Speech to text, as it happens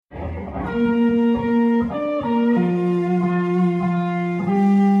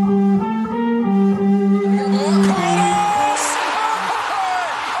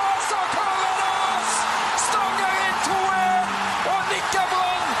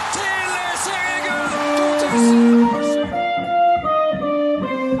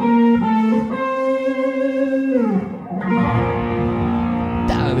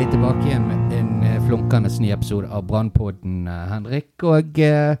Ny episode av Brannpodden, Henrik, og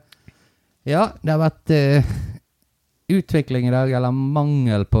ja, det har vært utvikling I dag, eller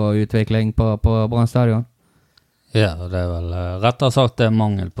mangel på utvikling på Brannstadion. Ja, det vel rettere sagt det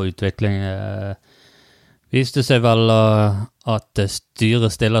mangel på utvikling. Viste seg vel at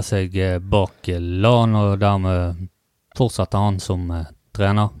styret stiller seg bak LAN, og dermed fortsetter han som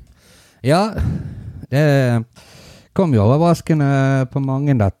trener. Ja, det kom jo overraskende på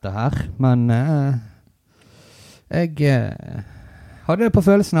mange dette her, men jeg hadde det på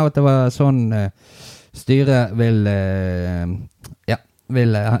følelsen av at det var sånn styret vil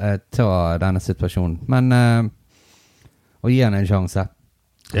ta denne situasjonen. Men å gi han en sjanse.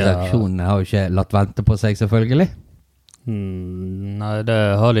 Reaksjonene har jo ikke latt vente på seg, selvfølgelig. Nei, det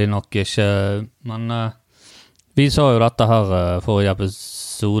har de nok ikke. Men vi sa jo dette her forrige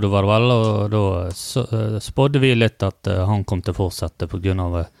episode, var det vel, og da spådde vi litt at han kom til å fortsette på grunn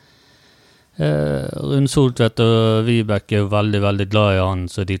av Rune Soltvedt og Vibeke jo veldig, veldig glad I han,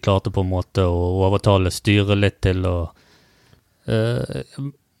 så de klarte på en måte å overtale styret litt til å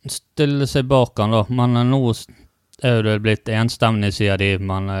stille seg bak han da. Men nå jo det blitt enstemmig, sier de,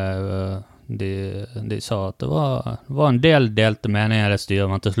 men de sa at det var en del delte meninger I det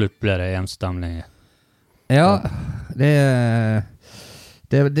styret, men til slutt ble det enstemmig. Ja, det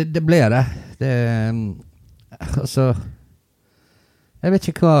ble det. Altså jeg vet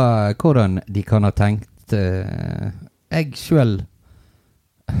ikke hvordan de kan ha tenkt. Jeg selv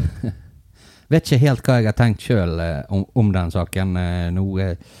vet ikke helt hva jeg har tenkt selv om den saken nå,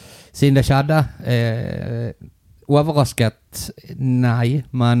 siden det skjedde. Overrasket? Nei,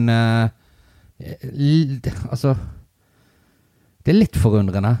 men altså det litt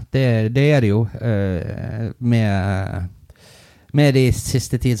forundrende. Det det jo med de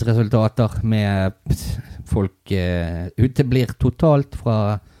siste tids resultater, med folk uteblir totalt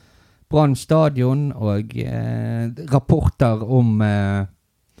fra Brannstadion, og rapporter om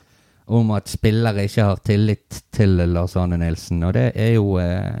at spillere ikke har tillit til Lars Arne Nilsen, og det jo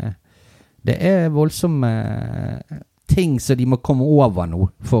det voldsomme ting som de må komme over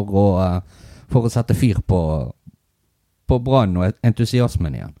nå for å sette fyr på Brann og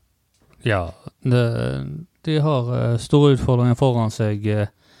entusiasmen igjen. Ja, de har store utfordringer foran seg.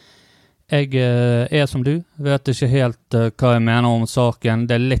 Jeg som du, vet ikke helt hva jeg mener om saken.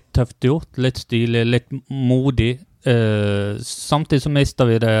 Det litt tøft gjort, litt stilig, litt modig. Samtidig så mister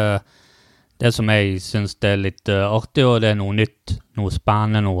vi det som jeg synes det litt artig, og det noe nytt, noe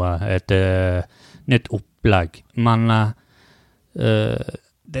spennende, et nytt opplegg. Men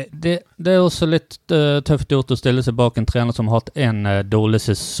det også litt tøft gjort å stille seg bak en trener som har hatt en dårlig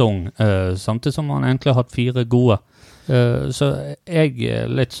sesong, samtidig som han egentlig har hatt 4 gode. Så jeg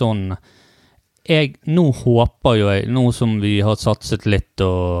litt sånn, nå håper jo jeg, nå som vi har satset litt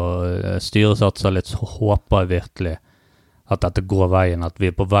og styret satser litt, så håper jeg virkelig at dette går veien, at vi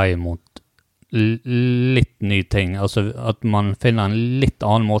på vei mot litt nye ting, altså at man finner en litt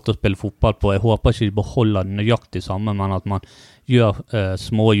annen måte å spille fotball på. Jeg håper ikke de beholder nøyaktig samme, men at man gjør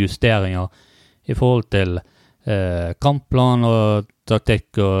små justeringer I forhold til kampplan og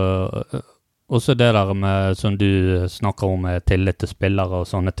taktikk, og så det der med, som du snakker om, tillit til spillere og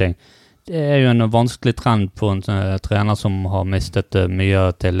sånne ting. Det jo en vanskelig trend på en trener som har mistet mye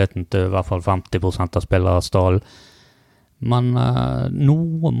av tilliten til I hvert fall 50% av spillere stallen. Men nå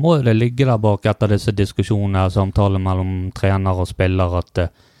må det ligge der bak etter disse diskusjonene, samtaler mellom trener og spiller, at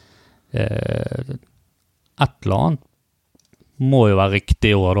et eller annet må jo være riktig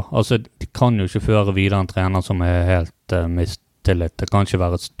I år da. Altså, de kan jo ikke føre videre en trener som helt mistillit. Det kan ikke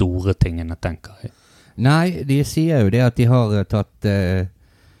være store tingene, tenker jeg. Nei, de sier jo det at de har tatt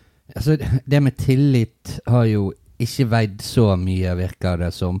altså, det med tillit har jo ikke veid så mye, virker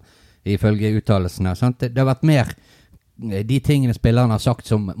det som, ifølge uttalelsene. Sant? Det har vært mer de tingene spillerne har sagt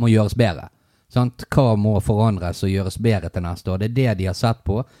som må gjøres bedre. Sant? Hva må forandres og gjøres bedre til neste år? Det det de har sett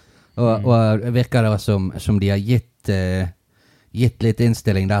på. Og virker det som de har gitt litt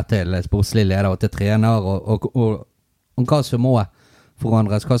innstilling der til sportslig leder og til trener, og hva som må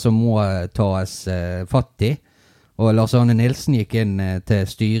forandres, hva som må tas fatt I. Og Lars Arne Nilsen gikk inn til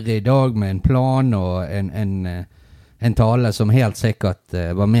styret I dag med en plan og en tale som helt sikkert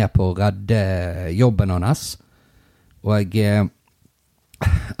var med på å redde jobben hans. Og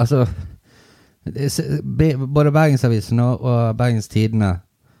altså, både Bergensavisen og Bergens Tidende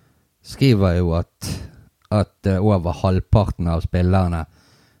skriver jo at over halvparten av spillerne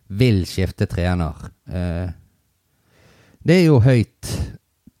vil skifte trener. Det er jo høyt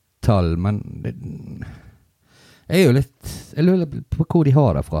tall, men det er jo litt, jeg lurer på hvor de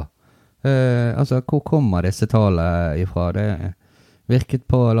har det fra. Altså, hvor kommer disse tallene ifra? Det virket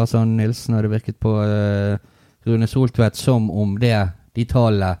på Lars Arne Nilsen, og det virket på Rune Soltvedt som om de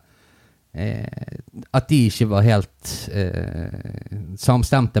tallene at de ikke var helt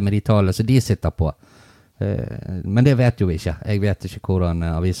samstemte med de tallene som de sitter på. Men det vet jo vi ikke. Jeg vet ikke hvordan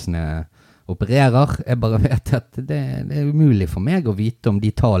avisene opererer. Jeg bare vet at det er umulig for meg å vite om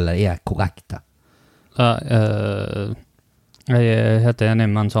de tallene er korrekte. Ja, jeg er helt enig,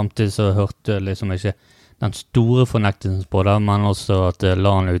 men samtidig så hørte jeg liksom ikke den store fornektelsen på det, men også at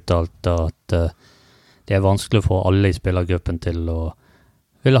Lan uttalte at det er vanskelig for alle i spillergruppen til å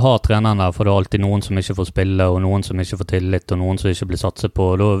ville ha trenerne, for det er alltid noen som ikke får spille, og noen som ikke får tillit, og noen som ikke blir satset på,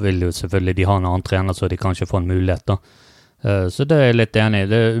 og da vil jo selvfølgelig de ha en annen trener, så de kan ikke få en mulighet da. Så det er jeg litt enig i.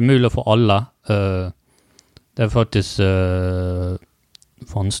 Det er umulig for alle. Det er faktisk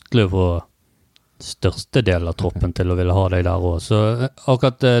vanskelig for største del av troppen til å ville ha deg der også. Så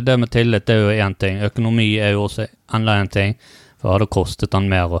akkurat det med tillit det er jo en ting. Økonomi er jo også enda en ting, for hadde kostet han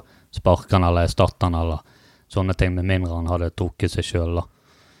mer å sparke han eller erstatte han eller sånne ting med mindre han hadde trukket seg selv da.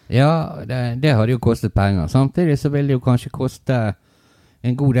 Ja, det hadde jo kostet penger. Samtidig så vil det jo kanskje koste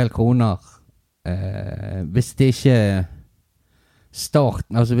en god del kroner hvis det ikke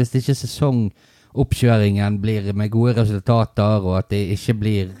starten, altså hvis det ikke sesongoppkjøringen blir med gode resultater, og at det ikke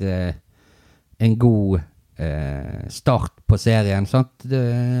blir en god start på serien, sant?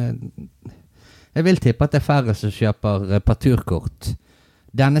 Jeg vil tippe at det er færre som kjøper parturkort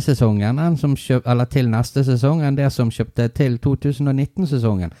denne sesongen eller til neste sesong enn det som kjøpte til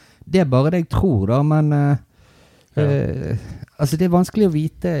 2019-sesongen. Det er bare det jeg tror da, men altså det er vanskelig å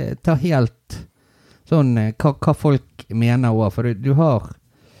vite, ta helt sånn, hva folk mener også, for du har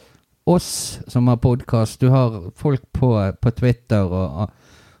oss som har podcast, du har folk på Twitter og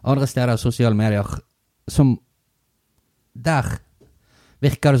andre steder i sosiale medier som der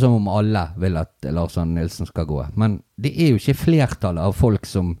virker det som om alle vil at Lars Arne Nilsen skal gå. Men det er jo ikke flertallet av folk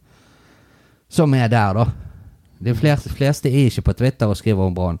som er der da. De fleste er ikke på Twitter og skriver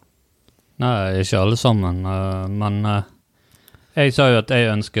om Brann. Nei, ikke alle sammen. Men jeg sa jo at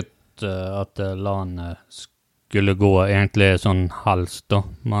jeg ønsket at Lan skulle gå egentlig sånn helst da.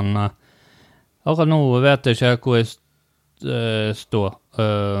 Men akkurat nå vet jeg ikke hvor jeg står.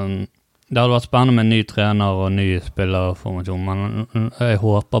 Det hadde vært spennende med en ny trener og ny spillerformasjon, men jeg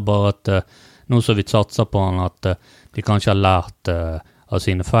håper bare at nå så vi satser på han, at de kanskje har lært av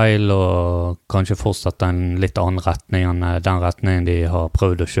sine feil og kanskje fortsatt en litt annen retning enn den retningen de har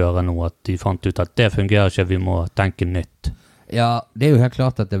prøvd å kjøre nå, at de fant ut at det fungerer ikke, vi må tenke nytt. Ja, det er jo helt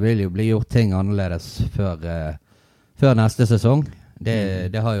klart at det vil jo bli gjort ting annerledes før neste sesong.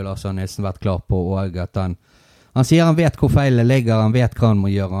 Det har jo Lars Arne Nilsen vært klar på, og at han sier han vet hvor feilet ligger, han vet hva han må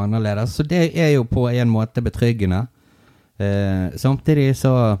gjøre annerledes, så det er jo på en måte betryggende. Samtidig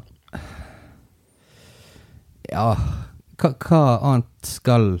så ja, hva annet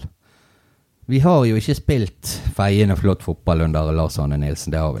skal vi har jo ikke spilt feiende flott fotball under Lars Arne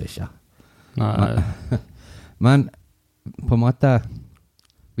Nilsen, det har vi ikke. Nei. Men på en måte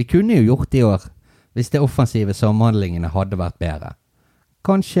vi kunne jo gjort det i år hvis de offensive samhandlingene hadde vært bedre.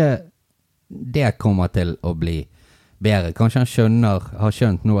 Kanskje det kommer til å bli bedre. Kanskje han har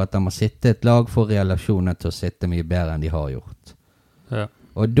skjønt nå at han må sitte et lag for relasjoner til å sitte mye bedre enn de har gjort. Ja.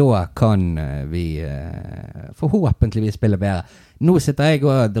 Og da kan vi forhåpentligvis spille bedre. Nå sitter jeg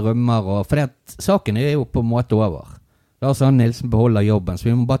og drømmer, for saken er jo på en måte over. Lars Arne Nilsen beholder jobben, så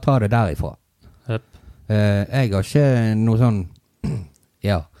vi må bare ta det derifra. Yep. Jeg har ikke noe sånn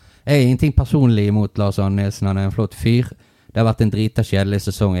ja, jeg er ingenting personlig imot Lars Arne Nilsen, han er en flott fyr. Det har vært en drita kjedelig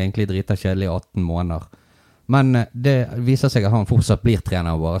sesong, egentlig drita kjedelig i 18 måneder. Men det viser seg at han fortsatt blir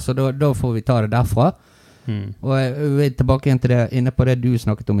trener vår, så da får vi ta det derfra. Og jeg vil tilbake til det, inne på det du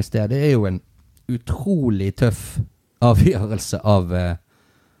snakket om i sted. Det er jo en utrolig tøff avgjørelse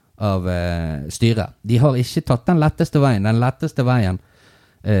av styret. De har ikke tatt den letteste veien. Den letteste veien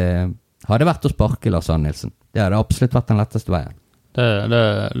hadde vært å sparke Lars Arne Nilsen. Det hadde absolutt vært den letteste veien.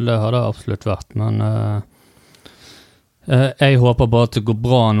 Det hadde absolutt vært, men jeg håper bare at det går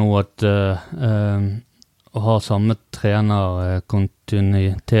bra nå at å ha samme trener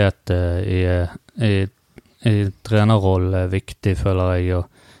kontinuitet i trenerrollen er viktig, føler jeg, og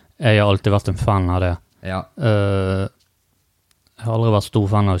jeg har alltid vært en fan av det. Ja. Jeg har aldri vært stor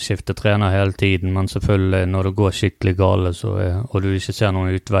fan av å skifte trener hele tiden, men selvfølgelig når det går skikkelig gale, og du ikke ser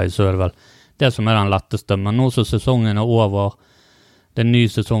noen utvei, så det vel det som den letteste. Men nå som sesongen over, det en ny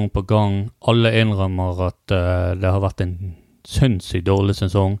sesong på gang, alle innrømmer at det har vært en sinnssykt dårlig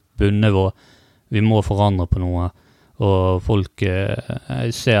sesong, bunnivå, vi må forandre på noe, og folk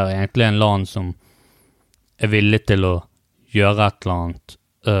ser egentlig en land som villig til å gjøre et eller annet,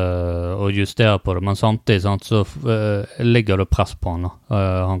 og justere på det, men samtidig sant, så ligger det press på han.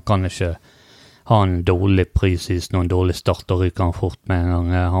 Han kan ikke ha en dårlig preseason og en dårlig start og ryker han fort med en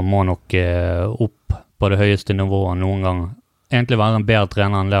gang. Han må nok opp på det høyeste nivået noen gang. Egentlig være en bedre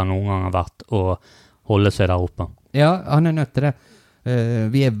trener enn det han noen gang har vært, og holde seg der oppe. Ja, han nødt til det.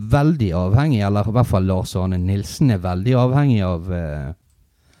 Vi veldig avhengig, eller i hvert fall Lars Arne Nilsen veldig avhengig av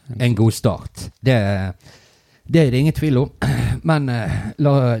en god start. Det det ingen tvil om, men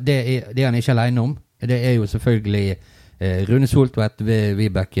det han ikke alene om. Det jo selvfølgelig Rune Soltvedt,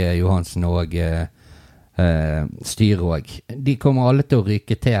 Vibeke Johansen og styret også. De kommer alle til å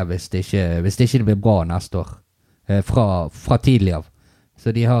ryke til hvis det ikke blir bra neste år, fra tidlig av.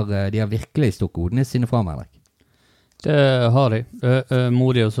 Så de har virkelig stått kodene sine frem, Henrik. Det har de.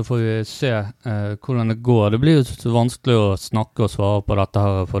 Modig, og så får vi se hvordan det går. Det blir jo så vanskelig å snakke og svare på dette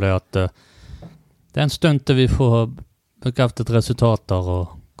her, for det at det en stund til vi får bekreftet resultater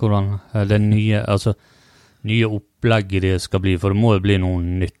og hvordan det nye opplegget det skal bli, for det må jo bli noe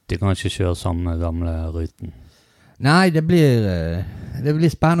nytt. De kan ikke kjøre samme gamle ruten. Nei, det blir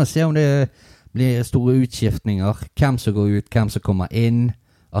spennende å se om det blir store utskiftninger, hvem som går ut, hvem som kommer inn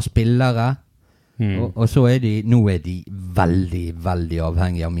av spillere. Og så nå de veldig, veldig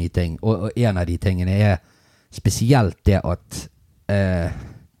avhengige av mye ting. Og en av de tingene spesielt det at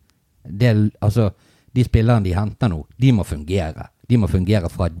de spillerne de henter nå, de må fungere. De må fungere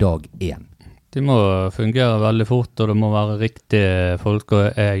fra dag 1. De må fungere veldig fort, og det må være riktige folk,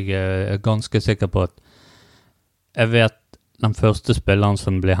 og jeg ganske sikker på at jeg vet den første spilleren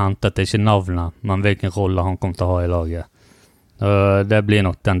som blir hentet, ikke navnet, men hvilken rolle han kommer til å ha i laget. Det blir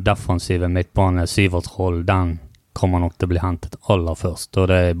nok den defensive midtbane, Sivert-rollen, den kommer nok til å bli hentet aller først,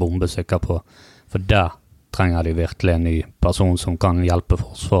 og det bombesikker på, for der trenger de virkelig en ny person som kan hjelpe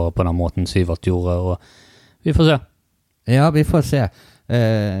forsvaret på den måten Sivert gjorde, og vi får se. Ja, vi får se.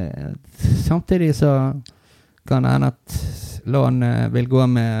 Samtidig så kan det hende at Lån vil gå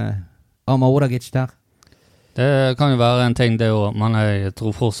med Amar Odagic der. Det kan jo være en ting det også, men jeg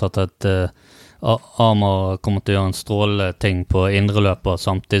tror fortsatt at Amar kommer til å gjøre en strålende ting på indre løper,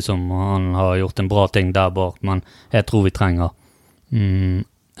 samtidig som han har gjort en bra ting der bak, men jeg tror vi trenger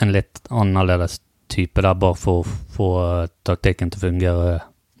en litt annerledes type der bare for å få taktikken til å fungere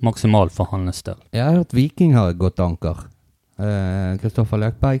maksimalt for hans del. Jeg har hørt Viking har gått anker. Kristoffer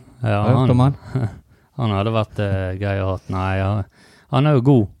Løkberg. Ja, han hadde vært gøy å ha. Nei, han jo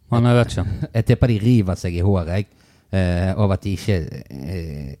god. Han vet ikke. Jeg tipper de river seg i håret, over at de ikke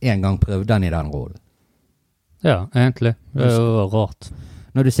en gang prøvde han i den rollen. Ja, egentlig. Det jo rart.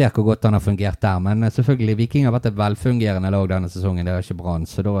 Når du ser hvor godt han har fungert der, men selvfølgelig Viking har vært et velfungerende lag denne sesongen, det ikke Brann,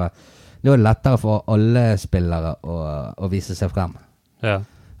 så da det lettere for alle spillere å vise seg frem. Ja.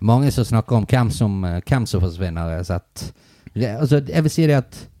 Mange som snakker om hvem som forsvinner, jeg vil si det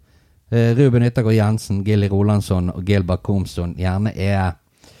at Ruben Yttergård Jensen, Gilly Rolandsson og Gilbert Komsson gjerne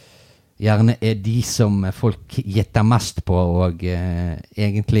de som folk gjetter mest på, og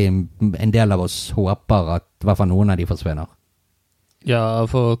egentlig en del av oss håper at i hvert fall noen av de forsvinner. Ja,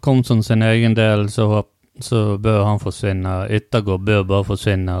 for Komsson sin egen del så bør han forsvinne. Yttergård bør bare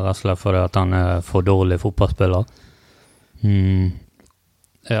forsvinne, rett og slett fordi at han for dårlig fotballspiller.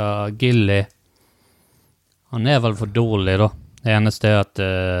 Ja, Gilly, han vel for dårlig da. Det eneste at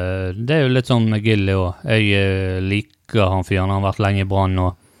det jo litt sånn med Gilly også. Jeg liker han fyren, han har vært lenge i Brann nå.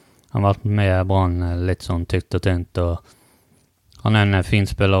 Han har vært med i Brann litt sånn tykt og tynt, og han en fin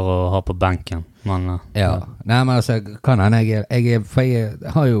spiller å ha på benken. Men, ja. Nei, men altså, kan han, vi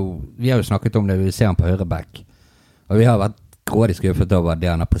har jo snakket om det, vi ser han på høyre back. Og vi har vært grådig skuffet over det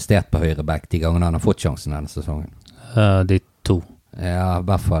han har prestert på høyre back de gangene han har fått sjansen denne sesongen. De 2. Ja, i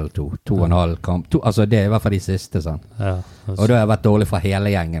hvert fall 2,5 kamp. Altså, det i hvert fall de siste, sånn. Ja, og det har vært dårlig fra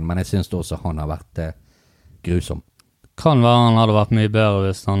hele gjengen, men jeg synes også han har vært grusom. Kan være han hadde vært mye bedre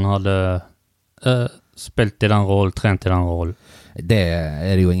hvis han hadde spilt i den rollen, trent i den rollen. Det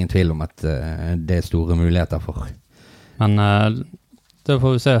det jo ingen tvil om at det store muligheter for. Men det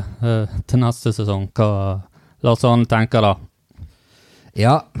får vi se til neste sesong. Hva Lars Arne tenker da?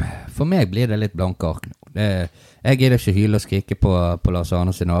 Ja, for meg blir det litt blanke ark. Jeg gidder ikke hyle og skrike på Lars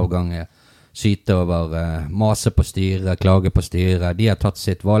Arne sin avgang, syte over, mase på styret, klage på styret. De har tatt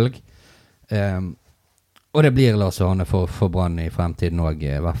sitt valg. Og det blir Lars Arne for Brann I fremtiden også,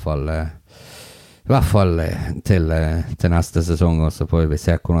 I hvert fall til neste sesong, og så får vi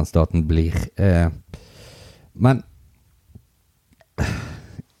se hvordan starten blir. Men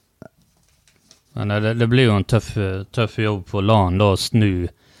det blir jo en tøff jobb for LAN da, å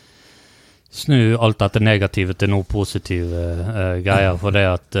snu alt dette negative til noe positive greier, for det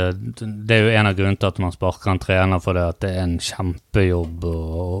at det jo en av grunnen til at man sparker en trener, for det at det en kjempejobb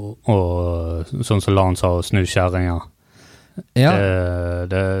og sånn som LAN sa, å snu kjæringer. Ja.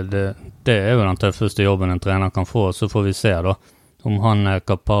 Det jo den tøffeste jobben en trener kan få, så får vi se da om han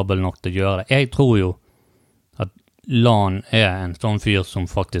kapabel nok til å gjøre det. Jeg tror jo at LAN en sånn fyr som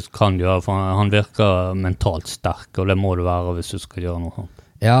faktisk kan gjøre, for han virker mentalt sterk, og det må du være hvis du skal gjøre noe sånt.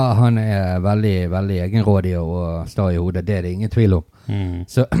 Ja, han veldig, veldig egenrådig og sta I hodet, det det ingen tvil om.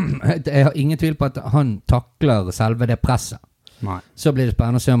 Så jeg har ingen tvil på at han takler selve det presset. Nei. Så blir det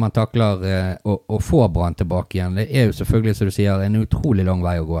spennende å se om han takler å få Brann tilbake igjen. Det jo selvfølgelig, som du sier, en utrolig lang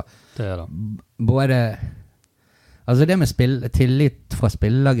vei å gå. Det det. Både, altså det med tillit fra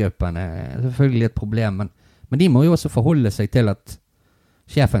spillergruppen selvfølgelig et problem, men de må jo også forholde seg til at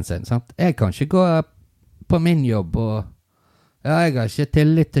sjefen sin, sant? Jeg kan ikke gå på min jobb og jeg har ikke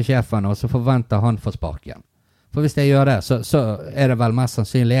tillit til sjefen, og så forventer han får sparken. For hvis jeg gjør det, så det vel mest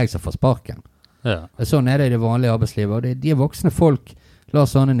sannsynlig jeg som får sparken. Ja. Sånn det I det vanlige arbeidslivet, og de voksne folk,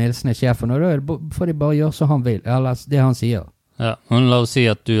 Lars Arne Nilsen sjefen, og da får de bare gjøre som han vil, eller det han sier. Ja, men la oss si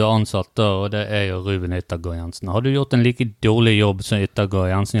at du ansatt da, og det jo Ruben Yttergård Jensen. Har du gjort en like dårlig jobb som Yttergård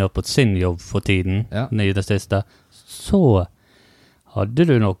Jensen gjør på sin jobb for tiden, I det siste, så hadde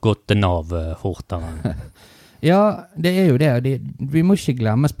du nok gått til Nav fortere. Ja, det jo det. Vi må ikke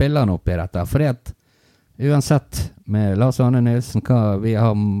glemme spillerne oppi dette, for uansett med Lars Arne Nilsen, vi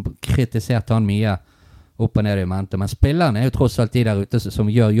har kritisert han mye opp og ned I mente, men spillerne jo tross alt de der ute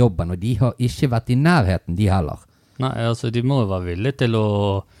som gjør jobben, og de har ikke vært I nærheten, de heller. Nei, altså de må være villige til å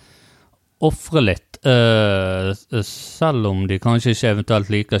offre litt, selv om de kanskje ikke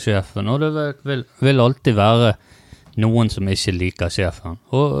eventuelt liker sjefen, og det vil alltid være noen som ikke liker sjefen.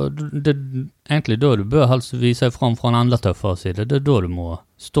 Og det egentlig da du bør helst vise deg frem fra en enda tøffere side. Det da du må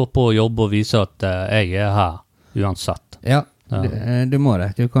stå på og jobbe og vise at jeg her, uansett. Ja, du må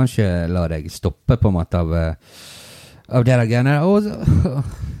det. Du kan ikke la deg stoppe på en måte av det der greiene. Og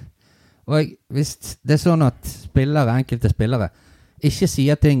hvis det sånn at enkelte spillere, ikke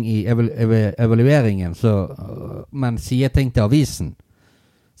sier ting I evalueringen, men sier ting til avisen,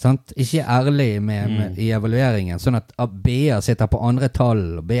 sant? Ikke ærlig I evalueringen, sånn at BA sitter på andre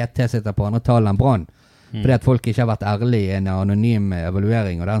tall, og BT sitter på andre tall enn Brann, fordi at folk ikke har vært ærlige I en anonym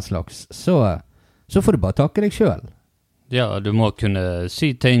evaluering og den slags, så får du bare takke deg selv. Ja, du må kunne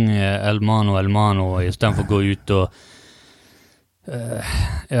si ting el mano, I stedet for å gå ut og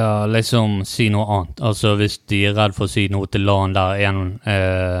liksom si noe annet. Altså hvis de redd for å si noe til LAN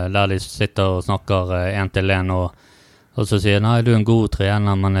der de sitter og snakker en til en og så sier nei, du en god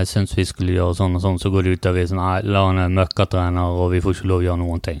trener, men jeg synes vi skulle gjøre sånn og sånn, så går det ut av vi sånn, nei, LAN møkkatrener, og vi får ikke lov å gjøre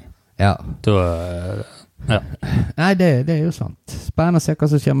noen ting. Ja. Ja. Nei, det jo sant. Spennende å se hva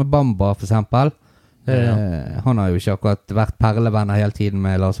som skjer med Bamba, for eksempel. Han har jo ikke akkurat vært perlevenner hele tiden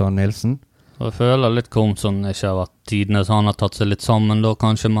med Lars Arne Nilsen. Og jeg føler litt Komson ikke har vært tidene, så han har tatt seg litt sammen da,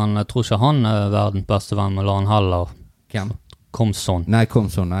 kanskje, men jeg tror ikke han verdens beste venn med LAN heller. Hvem? Komson. Nei,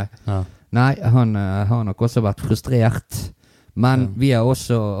 Komson, nei. Ja. Nei, han har nok også vært frustrert. Men vi har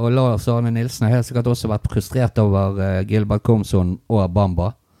også, og Lars Arne Nilsen har helt sikkert også vært frustrert over Gilbert Komson og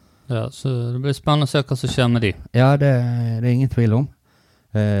Bamba. Ja, så det blir spennende å se hva som skjer med de. Ja, det ingen tvil om.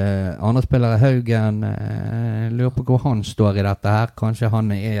 Andre spillere, Haugen, lurer på hvor han står I dette her. Kanskje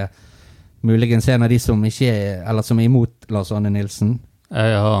han muligens en av de som ikke eller som imot Lars Arne Nilsen.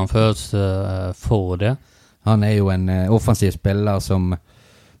 Jeg har en følelse for det. Han jo en offensiv spiller som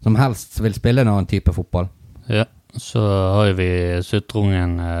helst vil spille en annen type fotball. Ja, så har vi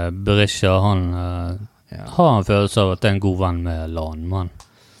Suttrungen Berisha, han har en følelse av at det en god venn med LAN, men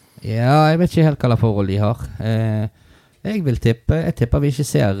ja, jeg vet ikke helt hva forhold de har. Jeg tipper vi ikke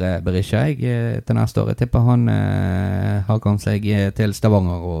ser Berisha til neste år. Jeg tipper han har kommet seg til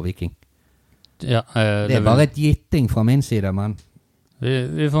Stavanger og Viking. Ja, det bare et gitting fra min side, men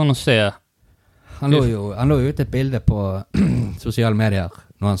vi får nå se. Han lå jo ut et bilde på sosiale medier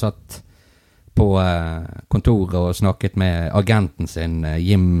når han satt på kontoret og snakket med agenten sin,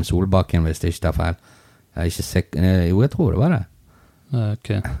 Jim Solbakken, hvis det ikke feil. Jo, jeg tror det var det.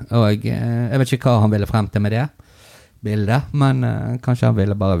 Okay. Og jeg vet ikke hva han ville frem til med det bildet, men kanskje han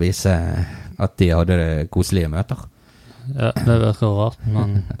ville bare vise at de hadde koselige møter. Ja, det virker rart,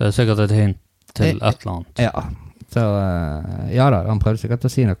 men det sikkert et hint til et eller annet. Ja, så ja da, han prøvde sikkert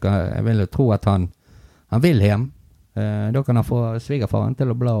å si noe. Jeg vil jo tro at han han vil hjem. Da kan han få svigerfaren til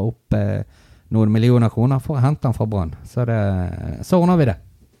å bla opp noen millioner kroner for å hente han fra Brann. Så ordner vi det.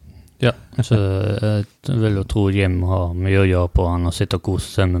 Ja, så jeg vil jo tro Jim har mye å gjøre på han og sitte og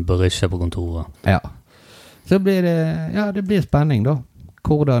kose seg med Berisha på kontoret. Ja. Så blir det blir spenning da.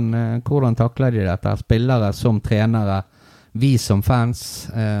 Hvordan takler de dette? Spillere som trenere, vi som fans.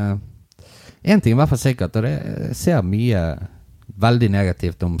 En ting er i hvert fall sikkert, og det ser mye veldig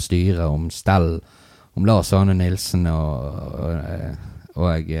negativt om styret, om stell, om Lars Arne Nilsen og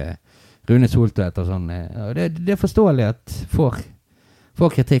Rune Soltvedt og sånn. Det er forståelig at får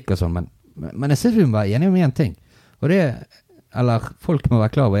kritikk og sånn, men jeg synes vi må være enige om en ting. Og eller folk må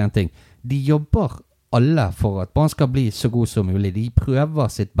være klar over en ting. De jobber alle for at Brann skal bli så god som mulig. De prøver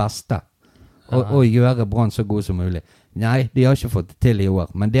sitt beste å gjøre Brann så god som mulig. Nei, de har ikke fått det til i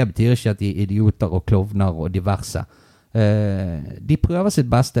år, men det betyr ikke at de er idioter og klovner og diverse. De prøver sitt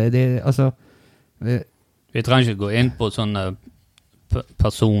beste. Vi trenger ikke gå inn på sånne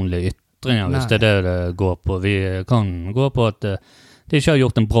personlige ytringer, hvis det er det går på. Vi kan gå på at de ikke har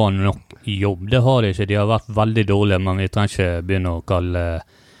gjort en bra nok jobb. Det har de ikke. De har vært veldig dårlige, men vi trenger ikke begynne å kalle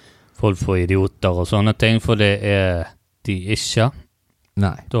folk for idioter og sånne ting, for det er de ikke.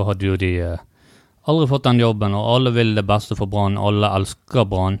 Nei. Da hadde jo de aldri fått den jobben, og alle vil det beste for Brann. Alle elsker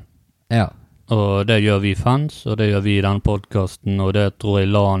Brann. Ja. Og det gjør vi fans, og det gjør vi i denne podcasten, og det tror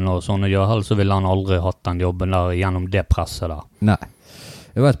jeg Lan og sånne gjør, ellers så ville han aldri hatt den jobben der gjennom det presset der. Nei.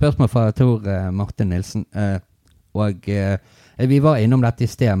 Det var et spørsmål fra Tor Martin Nilsen, og vi var innom dette i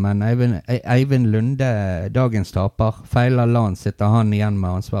sted, men Eivind Lunde, dagens taper, feiler Lan, sitter han med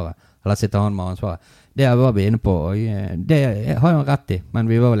ansvaret. Det var vi inne på, og det har han rett i, men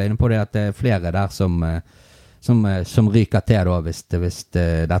vi var vel inne på det at det er flere der som ryker til da, hvis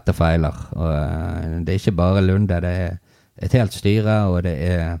dette feiler. Og det er ikke bare Lunde, det er et helt styre, og det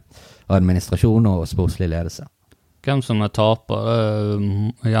er administrasjon og sportslig ledelse. Hvem som taper,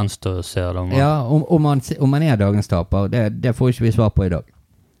 gjenstår ser det. Ja, om man er dagens taper, det får ikke vi svar på i dag.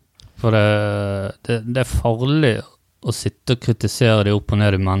 For det er farlig å sitte og kritisere det opp og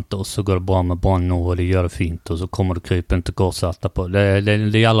ned i mente, og så går det bra med Brann nå, og de gjør det fint, og så kommer det krypen til korset etterpå. Det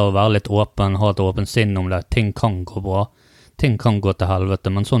gjelder å være litt åpen, ha et åpen sinn om det. Ting kan gå bra, ting kan gå til helvete,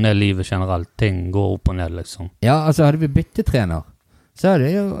 men sånn er livet generelt. Ting går opp og ned, liksom. Ja, altså hadde vi byttetrener, så hadde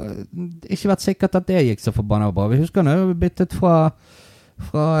det jo ikke vært sikkert at det gikk så forbannet bra. Vi husker nå, vi byttet fra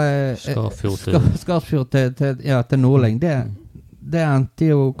Skarsfjord til Nordling. Det endte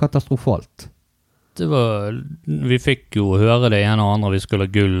jo katastrofalt. Vi fikk jo høre det ene og andre, vi skulle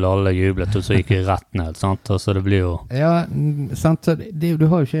ha gull, alle jublet, og så gikk vi rett ned, sant? Altså det blir jo... Ja, sant, så du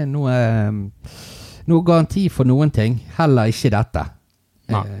har jo ikke noe garanti for noen ting, heller ikke dette.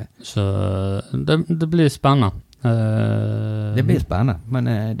 Nei, så det blir spennende. Det blir spennende, men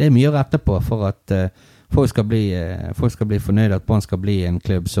det er mye å rette på for at folk skal bli fornøyd, at Brann skal bli en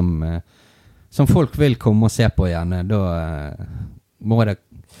klubb som folk vil komme og se på igjen. Da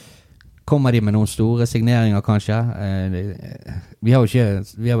kommer de med noen store signeringer kanskje. Vi har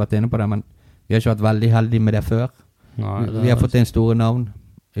vært inne på det, men vi har ikke vært veldig heldige med det før. Nei, vi har fått inn store navn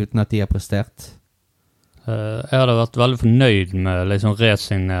uten at de har prestert. Jeg hadde vært veldig fornøyd med liksom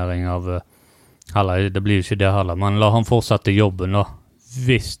resignering av heller, det blir jo ikke det heller, men la han fortsette jobben da,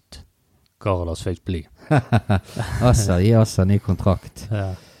 hvis Gardas fikk bli. Gi oss en ny kontrakt.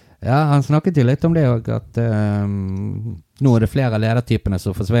 Ja, han snakket jo litt om det, at nå er det flere av ledertypene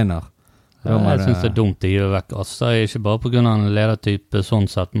som forsvinner. Jeg synes det er dumt å gi vekk Assa, ikke bare på grunn av en ledertype sånn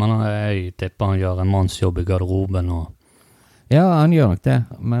sett, men jeg tipper han gjør en mannsjobb i garderoben. Ja, han gjør nok det,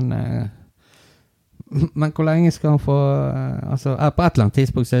 men hvor lenge skal han få, altså på et eller annet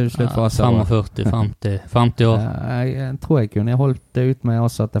tidspunkt så er det slutt for Assa. 50 år. Jeg tror jeg kunne holdt det ut med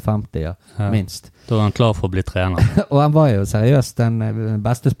Assa til 50, minst. Da er han klar for å bli trener. Og han var jo seriøst den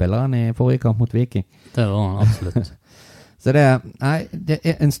beste spilleren i forrige kamp mot Viking. Det var han, absolutt. Så det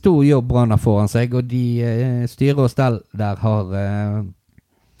er en stor jobb Brann har foran seg, og de styrer og stell der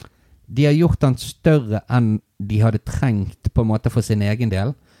de har gjort den større enn de hadde trengt på en måte for sin egen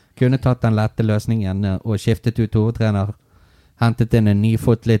del. Kunne tatt den lette løsningen og skiftet ut hovedtrener, hentet inn en ny,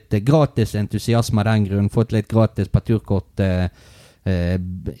 fått litt gratis entusiasme av den grunn, fått litt gratis parturkort,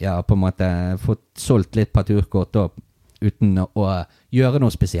 på en måte fått solgt litt parturkort da, uten å gjøre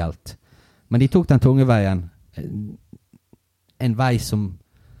noe spesielt. Men de tok den tunge veien, en vei som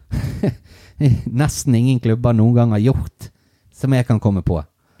nesten ingen klubber noen gang har gjort, som jeg kan komme på.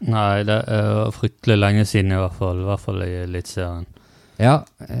 Nei, det er fryktelig lenge siden i hvert fall i Eliteserien. Ja,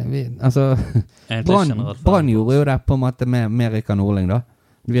 Brann gjorde jo det på en måte med Rikard Norling da.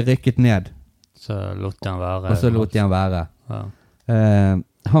 Vi rykket ned. Så lot han være. Og så lot han være. Ja.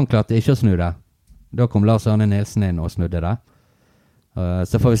 Han klarte ikke å snu det. Da kom Lars Arne Nilsen inn og snudde det.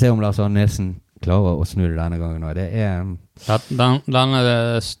 Så får vi se om Lars Arne Nilsen klarer å snu det denne gangen. Og det denne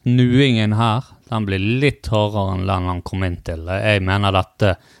snuingen her, den blir litt hardere enn den han kom inn til. Jeg mener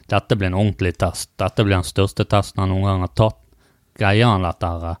dette blir en ordentlig test. Dette blir den største testen han noen gang har tatt. Greier han dette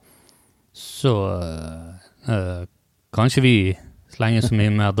her, så kanskje vi slenger så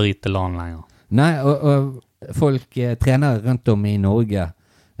mye mer drit til land lenger. Nei, og folk trener rundt om i Norge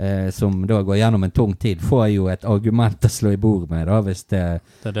som da går gjennom en tung tid, får jo et argument å slå i bord med da, hvis det er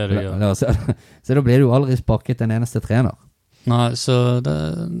det gjør. Så da blir du aldri sparket en eneste trener. Nei, så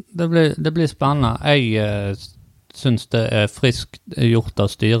det blir spennende. Jeg synes det er friskt gjort av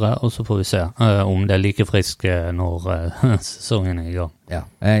styret, og så får vi se om det er like frisk når sesongen er i gang. Ja,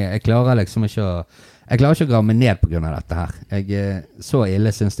 jeg klarer liksom ikke å grave meg ned på grunn av dette her. Så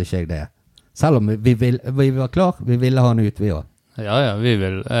ille synes det ikke jeg det er. Selv om vi var klar, vi ville ha han ut, vi også. Ja,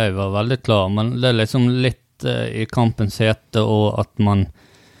 jeg var veldig klar, men det er liksom litt i kampens hete, og at man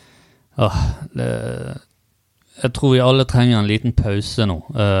jeg tror vi alle trenger en liten pause nå,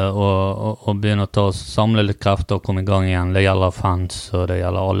 og begynne å samle litt krefter og komme i gang igjen. Det gjelder fans, og det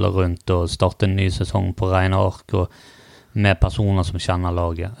gjelder alle rundt, og starte en ny sesong på rene ark, og med personer som kjenner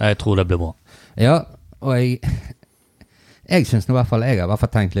laget. Jeg tror det blir bra. Ja, og jeg synes nå i hvert fall, jeg har i hvert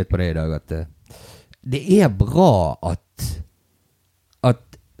fall tenkt litt på det i dag, at det er bra at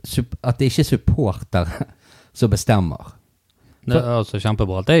det ikke er supporter som bestemmer. Det er altså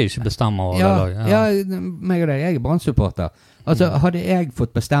kjempebra at jeg ikke bestemmer over det laget. Ja, meg og deg, jeg er Brann-supporter. Altså, hadde jeg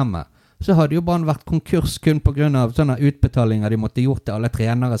fått bestemme, så hadde jo Brann vært konkurs kun på grunn av sånne utbetalinger de måtte gjort til alle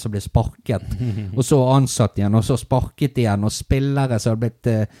trenere som ble sparket, og så ansatt igjen, og så sparket igjen, og spillere som hadde blitt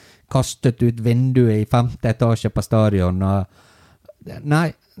kastet ut vinduet i 5. etasje på stadion. Nei,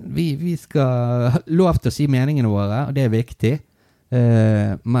 vi skal lov til å si meningene våre, og det er viktig.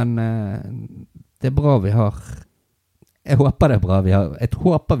 Men det er bra vi har jeg håper det er bra jeg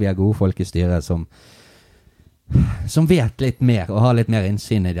håper vi har gode folk i styret som vet litt mer og har litt mer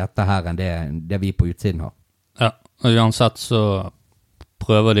innsyn i dette her enn det vi på utsiden har. Ja, og uansett så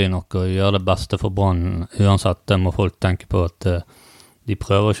prøver de nok å gjøre det beste for Brann. Uansett, det må folk tenke på at de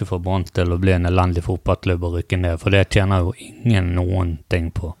prøver ikke for Brann til å bli en elendig fotballklubb og rykke ned, for det tjener jo ingen noen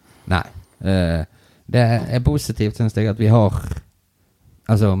ting på. Nei, det er positivt, synes jeg, at vi har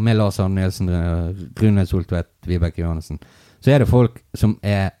altså med Lars Arne Nilsen, Rune Soltvedt, Vibeke Johansen, så er det folk som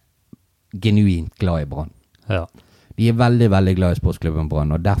er genuint glad i Brann. Ja. De er veldig, veldig glad i sportsklubben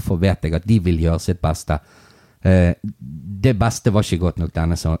Brann, og derfor vet jeg at de vil gjøre sitt beste. Det beste var ikke godt nok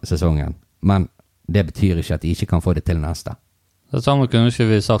denne sesongen, men det betyr ikke at de ikke kan få det til neste. Det samme kunne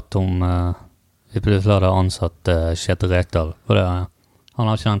ikke vi sagt om vi plutselig hadde ansatt Kjetil Rekdal, for han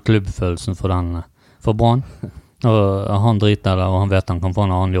har ikke den klubbfølelsen for Brann. Og han driter der, og han vet han kan få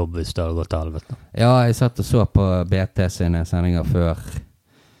en annen jobb hvis det hadde gått til helvete. Ja, jeg satt og så på BT sine sendinger før,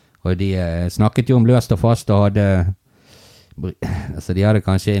 og de snakket jo om løst og fast, og de hadde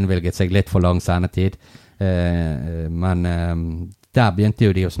kanskje innvilget seg litt for lang sendetid, men der begynte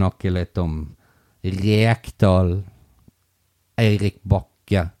jo de å snakke litt om Rekdal, Eirik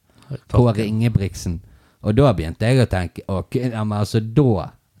Bakke, Kåre Ingebrigtsen, og da begynte jeg å tenke, okay, men altså da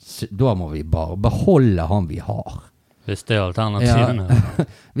må vi bare beholde han vi har. Hvis det er alternativene. Ja.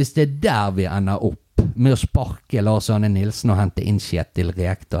 Hvis det er der vi ender opp med å sparke Lars Arne Nilsen og hente inn Kjetil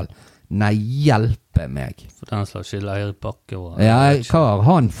Rekdal. Nei, hjelpe meg. For den slags skyld Eirik Bakke. Ja, hva har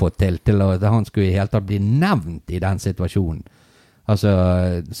han fått til at han skulle i hele tatt bli nevnt i den situasjonen? Altså,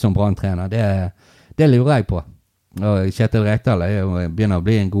 som Brann-trener. Det lurer jeg på. Og Kjetil Rekdal begynner å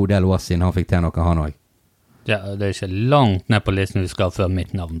bli en god del år siden han fikk til noe han også. Ja, det er ikke langt ned på listen vi skal før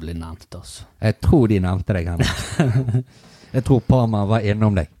mitt navn blir nevnt, altså. Jeg tror de nevnte deg, Henrik. Jeg tror Parma var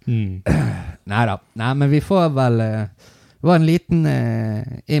innom deg. Neida. Nei, men vi får vel det var en liten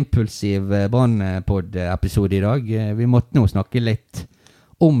impulsiv Brann-pod-episode i dag. Vi måtte nå snakke litt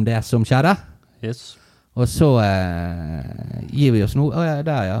om det som skjedde. Yes. Og så gir vi oss nå.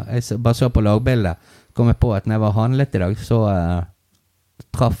 Der, ja. Jeg bare så på lagbildet. Kom jeg på at når jeg var handlet i dag, så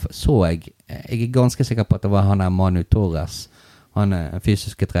jeg er ganske sikker på at det var han Manu Torres, han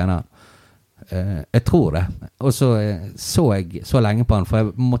fysiske treneren. Jeg tror det. Og så jeg så lenge på han,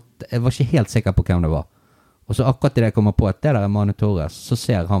 for jeg var ikke helt sikker på hvem det var. Og så akkurat i det jeg kommer på at det der Manu Torres, så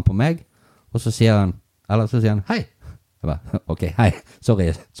ser han på meg, og så sier han, hei. Jeg bare, ok, hei, sorry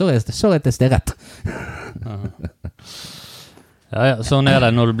at jeg stirret. Ja, sånn er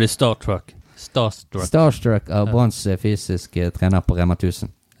det når du blir Starstruck av Branns fysiske trener på Rema 1000.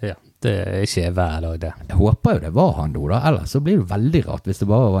 Ja, det er ikke hver dag det. Jeg håper jo det var han da, ellers så blir det veldig rart hvis det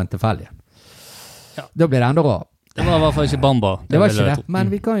bare var en tilfeldig. Ja. Da blir det enda rart. Det var I hvert fall ikke Bamba. Det var ikke det, men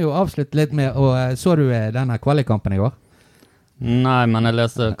vi kan jo avslutte litt med, og så du denne kvalikkampen I går? Nei, men jeg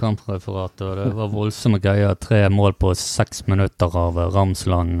leste kampreferatet, og det var voldsomme greier. 3 mål på 6 minutter av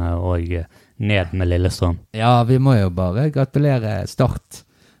Ramsland og ned med Lillestrøm. Ja, vi må jo bare gratulere Start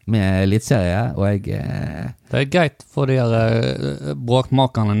med elitserie, og jeg... Det greit for de her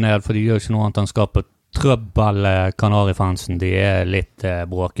bråkmakerne ned, for de gjør ikke noe annet enn å skape trøbbel Kanarifansen. De litt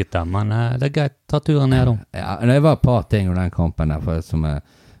bråkete, men det greit, ta turen ned om. Ja, det var et par ting om den kampen der,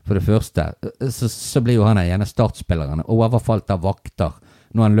 for det første, så blir jo han ene startspilleren overfalt av vakter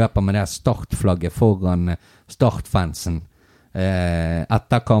når han løper med det startflagget foran startfansen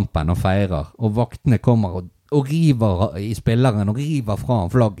etter kampen og feirer, og vaktene kommer og river I spilleren og river fra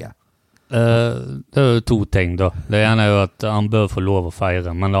han flagget. Det jo 2 ting da. Det ene jo at han bør få lov å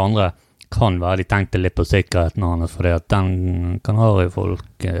feire, men det andre kan være de tenkte litt på sikkerheten hans, fordi at den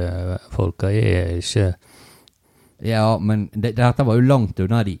Kanari-folka ikke... Ja, men dette var jo langt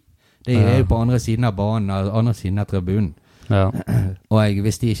unna de. De jo på andre siden av banen, andre siden av tribunen. Ja. Og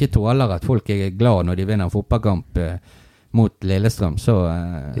hvis de ikke tåler at folk glad når de vinner en fotballkamp mot Lillestrøm, så...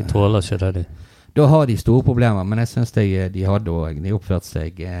 De tåler ikke det, de. Da har de store problemer, men jeg synes de hadde og de oppførte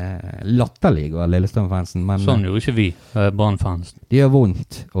seg latterlig av Lillestrøm-fansen. Sånn jo ikke vi, Brann-fansen. De gjør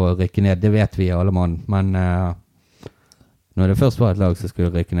vondt å rykke ned, det vet vi alle mann. Men når det først var et lag som skulle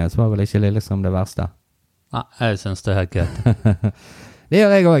rykke ned, så var vel ikke Lillestrøm det verste. Nei, jeg synes det helt greit. Det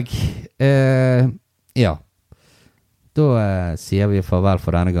gjør jeg også. Ja. Da sier vi farvel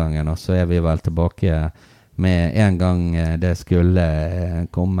for denne gangen, og så vi vel tilbake med en gang det skulle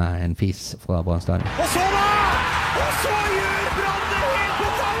komme en fis fra Brann stadion.